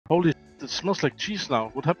Holy shit, it smells like cheese now.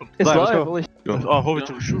 What happened? It's Let's live, go. holy shit. Oh, Holy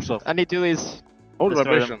took his shoes off. I need dualies. Hold Let's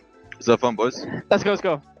vibration. Is that fun, boys? Let's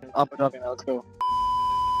go. Up and up now, let's go.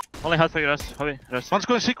 Only half for you, rest. Hurry, rest. One's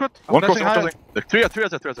going secret. One flashing crossing, high. one crossing. Three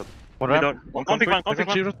outside. One One ramp. door. One big one, one big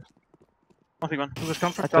Secret. one. One big one. Who is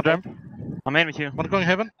comfort? I dropped ramp. I'm in with you. One going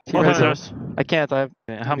heaven. One Right, heaven, rest. I can't, I have...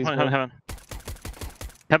 Yeah, heaven, Please, heaven, bro. heaven.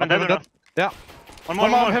 Heaven dead or not? Yeah. One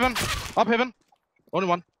One more, more heaven. Up heaven. Only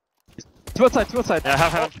one. Two outside. Yeah,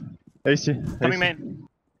 half heaven. AC. Coming main.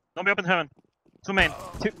 Don't be up in heaven. Two main.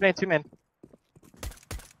 Two main.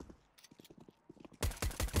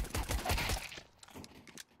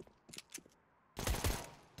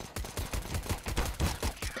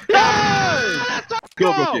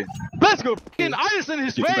 Go, Brookie. Let's go. Fucking ice in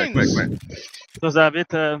his veins. Back. It was a bit...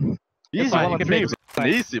 Easy fine, one you on can three.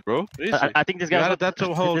 make Easy, bro. Easy. I think this guy You was added that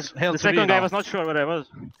to hold. the second guy was not sure what I was.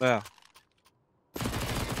 Yeah.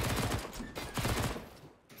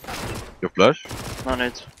 Your flash. No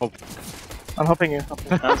need. I'm helping you.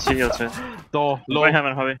 I'll see you outside. Door. Low Low.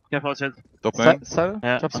 heaven, hurry. Careful outside. Top man. Seven?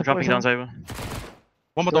 Yeah, Drop I'm dropping down Cyber.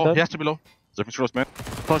 One more Go door. dead. He has to be low. Second cross man.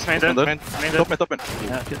 Close main dead. Dead. Man. Main dead. Top man.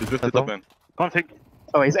 Yeah, He's 50 top man. config.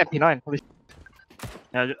 Oh, he's MP9. Holy shit.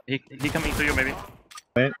 Yeah, he coming to you maybe.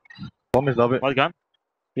 Bomb is lobby. What gun?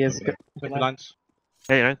 He is good. Lines.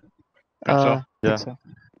 Hey, right? Yeah. Yeah. So.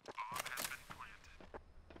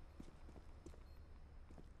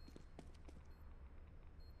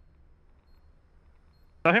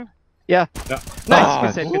 Saw him? Yeah. Yeah.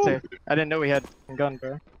 Nice, good save. I didn't know he had a gun,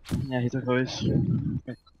 bro. Yeah, he took always. And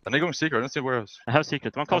they're going secret. I don't see where else. I have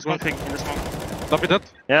secret. One close One. config in the smoke. Lobby dead.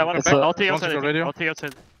 Yeah, one It's back. a- All three one's outside. got radio. All three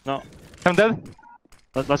outside. No. I'm dead.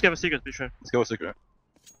 Let's get a secret, be sure. Let's go secret.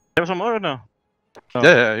 There was one more or no? Oh.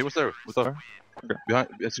 Yeah, he was there. What's up? Behind.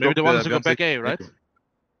 Maybe the one is to go back A, right?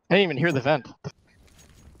 I didn't even hear the vent.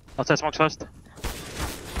 Outside smokes first.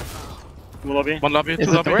 Two lobby. One lobby. Is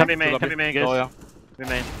Two it lobby. door? Can be Two main, lobby. can be main, guys. Oh yeah. Be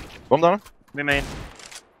main. Bomb down. Be main.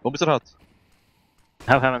 Bomb is hot.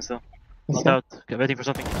 Have heaven still. Not out. Okay, waiting for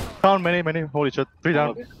something. Down many. Holy shit. Three down.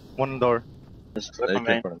 Lobby. One door. Just one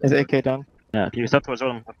main. Is AK down? Yeah, you step towards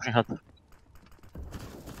all. I'm pushing hot.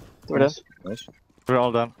 We're dead. Nice. We're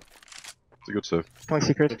all done. It's a good save. Going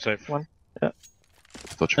secret. Good save. One. I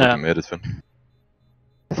thought you fucking made it, Finn.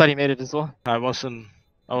 I thought he made it as well. I was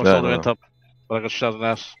all the No. way top, but I got shot in the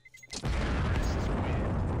ass.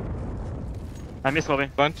 I missed lobby.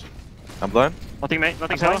 Blind. I'm blind. Nothing main,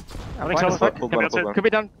 nothing I'm solo. blind. Nothing blind solo. as fuck. Can be outside. Could be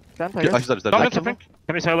down. Vent, I Yeah, guess. he's dead. Down Like mid, I him. think.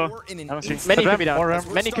 Can be solo. We're in I an don't see. instant Many could be Or down.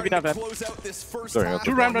 ramp. Many could be down. Vent. close out this first Sorry, round.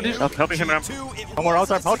 Two ramp ready. Helping him ramp. One more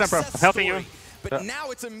outside, ramp, bro. Helping you. But now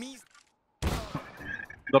it's a me.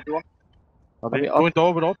 Lobby one. Lobby up. Going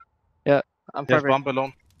door with all. I'm Yes, private. bomb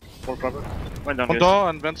alone. Four private. Went down, One guys. door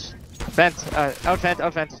and vents. Vent. Out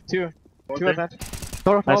vent. Two Okay. out vent.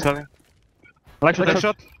 Door Nice up. coming. Leg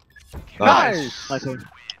shot. Nice! Nice one.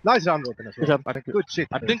 Nice round open as well. Good job. I think good shit.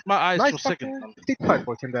 I think my eyes nice were second. deep fight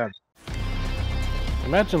for him there.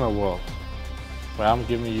 Imagine a world where I'm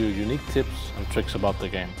giving you unique tips and tricks about the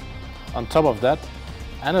game. On top of that,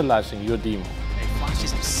 analyzing your demo. He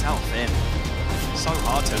flashes himself in. So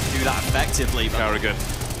hard to do that effectively. Karrigan.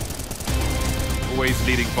 Always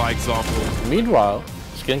leading by example. Meanwhile,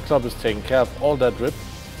 Skin Club is taking care of all that drip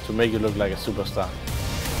to make you look like a superstar.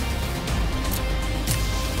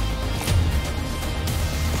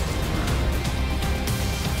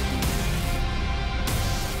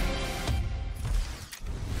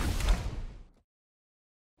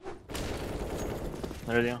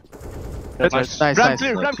 There you go. Nice. Nice.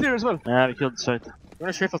 Ramp clear as well. Yeah, we killed the side. You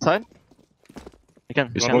wanna strafe outside? You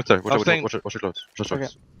can. He's You watch can. there. Watch your clothes. Just Okay.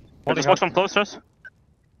 I just walk from close to us.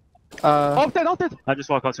 Off dead. I just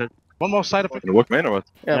walk outside. One more side of it. Can you walk main or what?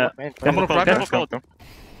 Yeah. Yeah. Come on, Careful, private. careful, cold. Come.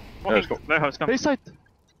 Yeah, let's go. Warehouse, come. His side.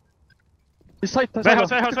 His side.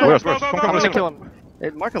 Warehouse, warehouse, Where's- warehouse. where's- Go, come, go, I'm go, gonna go. kill him. Hey,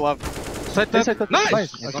 mark a love. Side dead. Nice.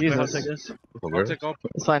 Nice. Okay, Jesus. I'll take this. I'll take off.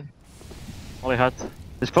 It's fine. Only hot.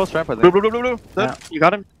 There's close ramp, I Blue, think. blue. Yeah. You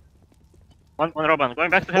got him? One Robin.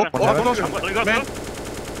 Going back to heaven. One heaven. I'm going to go Man.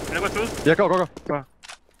 through. Can I go through? Yeah, go.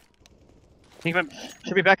 Think of him.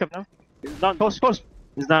 Should be back up now. He's down. Close.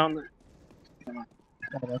 He's down.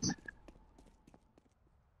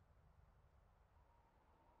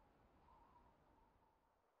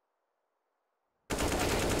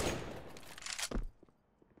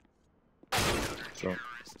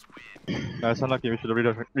 It's unlucky. We should have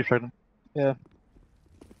reframed him. Yeah.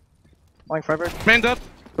 Going forever. Main dead.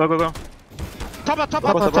 Go. Top. Top.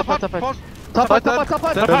 Top. Top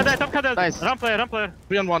cut. Nice. Ramp player.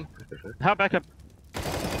 3-on-1. Have backup.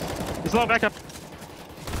 He's low backup.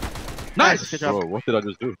 Nice. Good job. Bro, what did I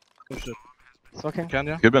just do? Smoking. Can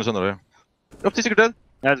ya? Good bench under there. Up to secret dead.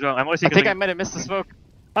 Yeah, let's go. I'm always I think I might have missed the smoke.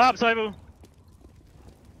 Up, Saibu!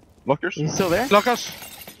 Lockers. He's still there? Lockers.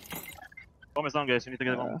 Almost down, guys. We need to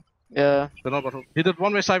get him. Yeah. Don't know about who. He did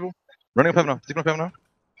one way Saibu. Running up heaven now. Sticking up heaven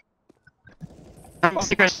now.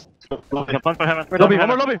 Secret. Plant for heaven. Lobby,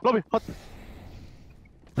 Heaven. lobby, lobby. Hot.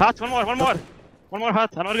 Hot, one more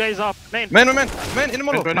hot. Another guy is up. Main. Man, in the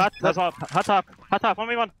middle. Main, Hot, that's up. Hot top.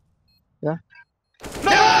 1v1. Yeah.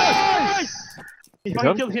 Nice! He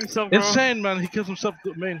fucking killed himself, bro. Insane, man. He killed himself.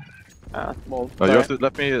 Main. Well, Oh, you have to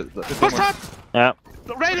let me. What's up? Yeah.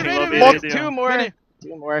 Ready, Lobby, ready. ready. two more. Ready.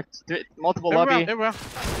 Two more. Multiple Everywhere, lobby. everywhere.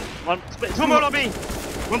 Two more lobby.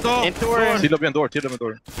 One door. Indoor. T lobby and door.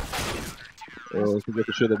 Oh, I could get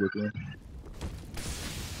the shit out of it.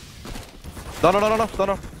 Down.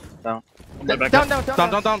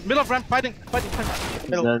 Down. Middle of ramp, fighting.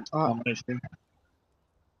 Middle.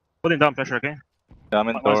 Put him down, pressure, okay? Yeah, I'm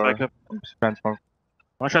in One door. spike up. Transform.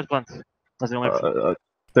 One shot plant. That's the only option.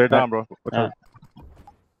 Stay down, bro. Watch Yeah. out.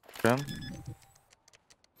 Okay.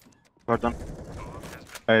 Guard done.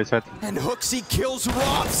 Hey, set. And Hooksy kills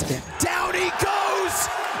Robs. Down he goes.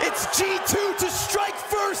 It's G2 to strike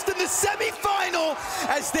first in the semifinal,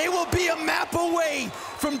 as they will be a map away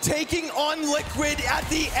from taking on Liquid at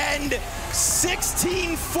the end.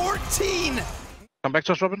 16-14. Come back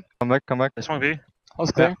to us, Robin. Come back. This one B.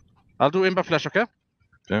 Host clear. I'll do Imba flash, okay?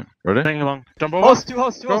 Okay, ready? Playing along. Jump over. Host, two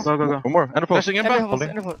hosts. Go. One more. End of pulse. Flashing End of Imba. host,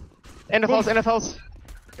 end of host. End of host, end of host.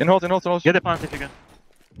 In hold. Get the plant if you can.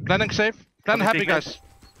 Planning safe. Plan Coming happy, big, guys.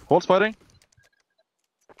 Hold's fighting.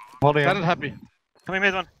 Holding Plan happy. Coming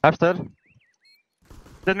mid one. Half dead.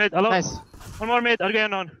 Dead mid. Hello. Nice. One more mid. I'll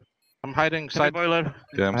get on. I'm hiding Side side. boiler.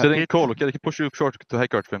 Okay, I'm sitting hit. cold. Okay, they can push you short to high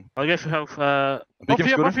card, Finn. I'll get you help. Pick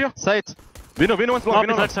him, One for Scooter. you. Sight. Vino one's long. Lobby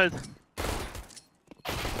Vino left side.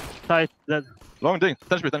 Tight. Dead. long ding.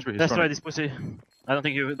 10 speed. That's right. This pussy. I don't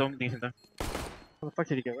think you don't need him there. How the fuck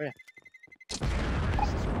did he get away?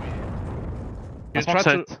 He, Smoke try to,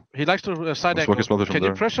 side. he likes to side I'm smoking smothers angle. from Can you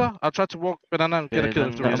there. pressure? I'll try to walk banana and get a kill.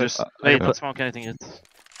 Then just wait. Don't smoke anything yet.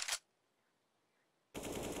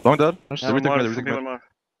 Long dead. Yeah, one more. One more.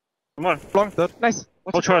 One more. Long dead. Nice.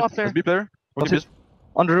 Hold What's short. off there? Let's B player. What's it?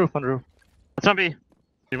 On the roof. Let's not be.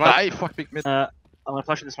 You might Ay, fuck, big mid. I'm gonna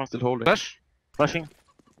flash in this one. Still holding. flash. Flashing.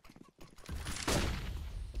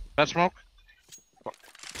 Bad smoke.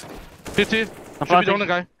 PT. Should be the planting. only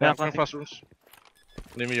guy. Yeah, Yeah, planting. fast rooms.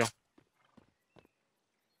 Leave me, yo.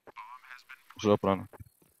 So up run.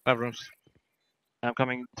 Have rooms. I'm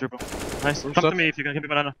coming triple. Nice. Room Come stuff. to me if you can. Give me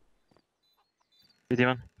banana. BT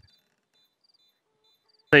man.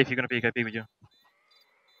 Stay if you're gonna peek. I peek with you.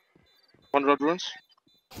 One road runes.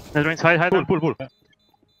 There's rings. Hide them. Pull.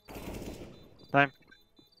 Time.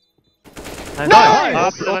 Nice!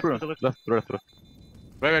 Up to the left, to the left. Left.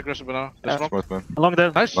 Very aggressive banana. Let's smoke. Smart man. Along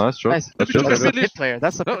there. Nice. Nice, sure. Nice. Let's Let's chill. go. That's the Let's pit player.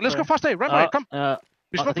 That's the No, pit let's go player. fast, hey, right way, come. We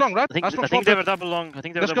I smoke think- long, right? I think, I smoke I think small they were double long. I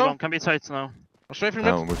think they were Let's double go. long. Can be sides now. I'm straight from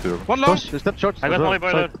Yeah, mid. we'll move to One long. Step short. I got molly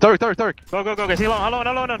boiler. Tarek. Go guys. He long.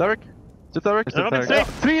 Hello. Derek. Sit Derek. Robin safe.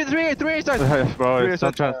 3 side. Bro, it's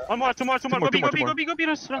not chance. One more. Go B.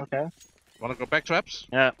 Let's run. Okay. Wanna go back traps?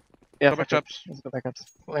 Yeah. Go back traps. Let's go back up.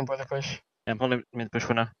 Pulling boiler push. Yeah, I'm pulling mid push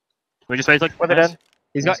for now. We just wait like. Weather nice.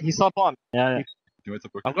 dead. He saw bomb. Yeah.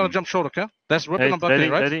 I'm gonna jump short, okay? That's ripping Ready, on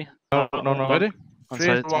bucket, right? ready. No. Ready? On 3,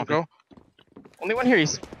 side. 1, go. Only one here.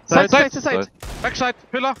 He's Side. side. Backside,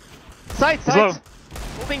 pillar. Side. Slow.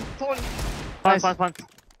 Holding. Plant. What I'm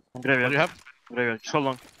do graveyard. you have? Graveyard. Just hold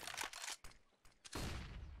long.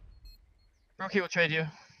 Brokey will trade you.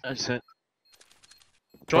 I just hit.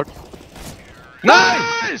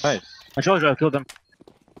 Nice! Nice. I told you I killed them.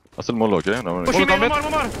 I still more okay? No, Pushing me. on mid.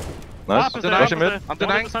 One more. nice. Up, Denying Flashing mid. I'm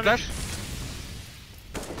denying 100%. flash.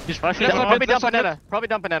 He's flashing. Left Yeah, side mid. Probably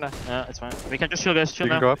dump banana. yeah, it's fine. We can just chill, guys. Chill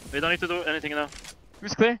You can now. go up. We don't need to do anything now.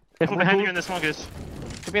 Who's clear? Careful behind you in the smoke, guys.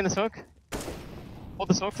 Could be in the smoke. Hold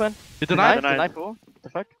the smoke then. You deny? Denied. Deny pool. The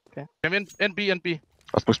fuck? Okay. I'm in NB.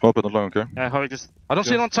 I smoke small but not long, okay? Yeah, how we just. I don't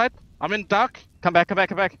see it on side. I'm in dark. Come back. I'm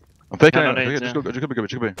taking No, it. no, no, Just go.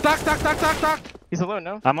 Dark. He's alone,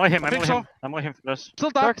 no? I'm on him. think so. I'm on him. Plus. Still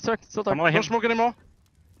dark. Still dark. I'm on him. Don't smoke anymore.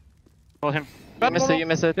 Hold him. Bad mono. You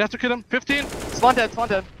miss it. You have to kill him. 15, Spawn dead.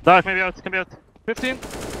 Dark, maybe out. Can be out. 15.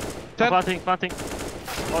 I'm 10. planting.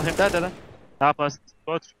 Hold him. Dead. Top last.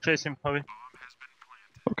 Both chase him, Hobby.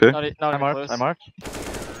 Okay. Not even close. I marked.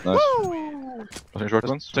 Nice. Flashing short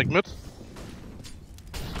ones. Take mid.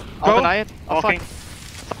 I'll Go. deny it. Oh, Walking.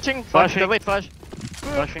 fuck. Flashing. Wait, flash.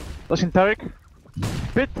 Flashing. Flashing Tarek.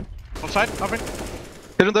 Pit. On side. Nothing.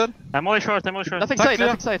 Hit him dead. I'm only short. Nothing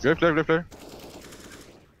Back side. clear. Grave flare.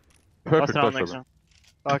 Last Perfect round flash, next bro. round.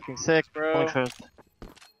 Fucking sick, bro. Only short.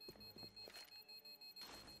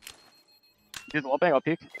 Use the wall bang, I'll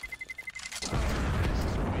peek.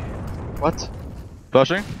 What?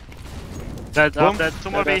 Flashing. Dead, Boom. dead.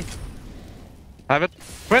 Two more B. Have it.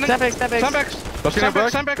 Winning. Sandbags, sandbags. Sandbags. Flashing in back.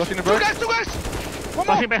 Sandbags. Flashing in Two back. guys, two guys. One more.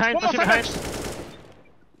 Flashing behind, One more flashing behind. sandbags.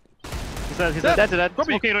 He's dead, he's Dead. dead. Dead.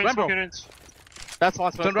 Copy. Smoking ruins, Rambo. smoking ruins. That's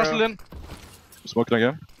one smoke, Send Russell bro. in. Smoking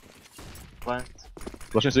again. Blind.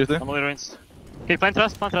 Flashing CT. I'm only ruins. Okay, plant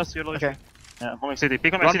trust, you're low. Okay. Yeah, homing city.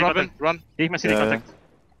 Peek on my Run, city Robin. contact. Run. Peek my city Yeah. contact.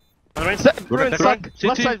 On ruins. Ruin Dead. suck. Dead.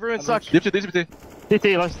 Left CT. side, ruin suck. Deep CT, deep CT.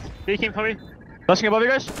 CT lost. Peeking for me. Flashing above you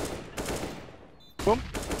guys.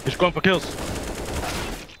 He's going for kills.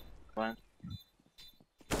 Blind.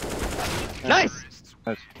 Nice!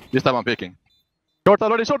 Nice. This time I'm picking. Short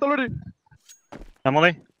already, short already. I'm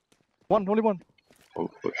only. One, only one. Oh,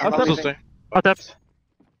 I'll Russell tap stay. Hot taps.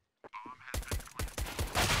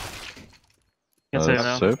 Can't save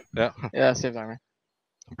now. safe. Yeah, save armor.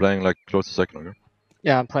 I'm playing like close to second, okay?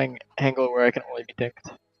 Yeah, I'm playing angle where I can only be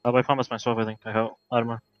dicked. I'll buy promise myself, I think. I have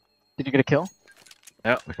armor. Did you get a kill?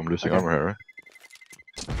 Like I'm losing Okay. armor here, right?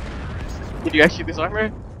 Did you actually lose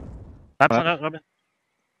armor? Taps on that, Robin.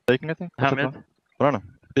 Taking it? I have mid. Banana.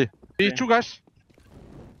 B. B, two guys.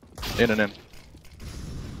 In and in.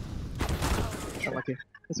 Unlucky.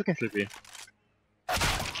 It's okay. Should be.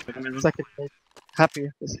 Second. Happy.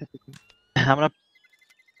 It's happy. I'm gonna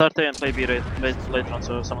start A and play B later on,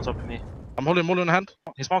 so someone's helping me. I'm holding Molo in hand.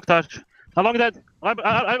 He smoked touch. How long dead? I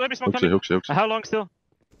be smoke Hooksie, coming. hooksie, hooksie. How long still?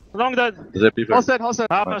 Long dead. Is that B All flash? set, all set.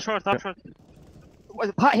 Top and short, top short.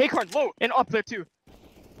 Hey, card low and up there too.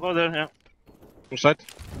 Go there, yeah. Full side.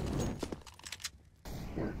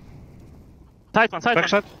 Tight one, tight Back one.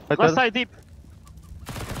 side. Left side deep.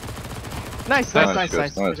 Nice, Nice, nice, good,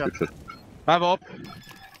 nice, nice. Good job. good shit. I have up.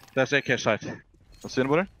 There's AK side. I see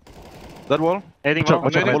anybody? That wall? Aiding Watch out, wall.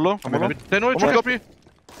 watch out. Maybe. I'm low, I'm low. They know each One other. more Copy.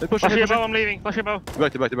 They push Flash me, your push me. bow, I'm leaving. Flash your bow.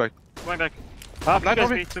 Back, back, back. Going back. Two Blind guys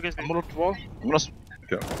over. B, two guys B. I'm Molo to wall. I'm gonna...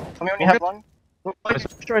 We only have one.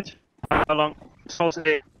 Short. How long? Souls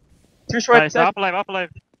A. Two short. Nice, up alive, up alive.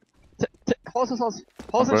 Holes in short,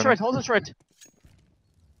 holes in short.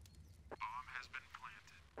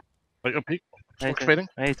 Wait, up peak. Wait, fading.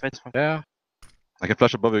 wait. Yeah. I can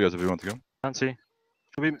flash above you guys if you want to go. Can't see.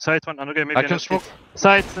 Should be side one. I'm okay, maybe I can smoke.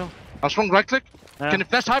 Side still. I'm strong right click. Yeah. Can you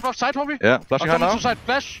flash hype off side for me? Yeah, I'm flashing high coming now. to side.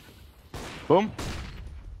 Flash. Boom.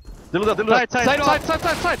 Dildo that, dildo that. Side, Side, side,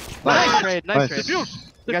 side, side. Nice trade, nice Nice. trade. Defuse.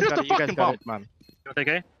 You guys Defuse got the it, you guys fucking got bomb. it, man.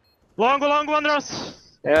 Okay. Long one,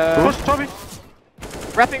 Ross. Yeah. Push, Toby.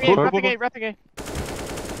 Wrapping A, Pull, wrapping pull, A, wrapping A.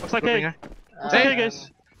 Looks like A. Looks Hey. like A,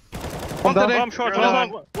 guys. One down. today. Bomb short, You're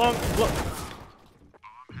long.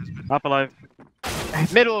 Up alive.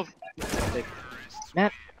 Middle of.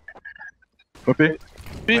 Copy.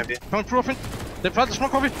 B. Coming through offing. They tried to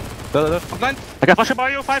smoke, Kobe. There. I'm blind. I got flash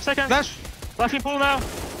about you, 5 seconds. Flash. Flashing pull now.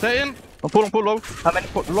 Stay in. I'm pull low. How many?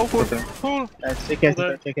 Low pull. Pull. JK,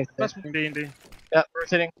 JK. Flash. B and B. Yeah,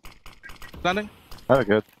 rotating. Landing. Very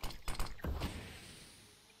good.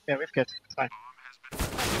 Yeah, we've killed. It's fine.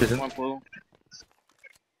 One pull.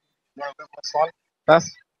 You wanna move one spawn?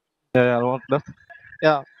 Fast. Yeah, I want left.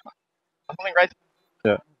 I'm holding right.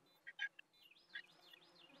 Yeah.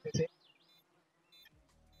 CT.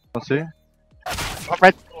 Let's see.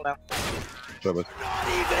 Right. Pull now. Grab it. Not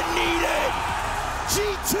even needed.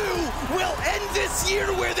 G2 will end this year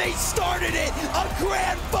where they started it, a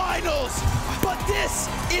grand finals. But this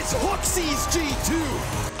is Hooksie's G2.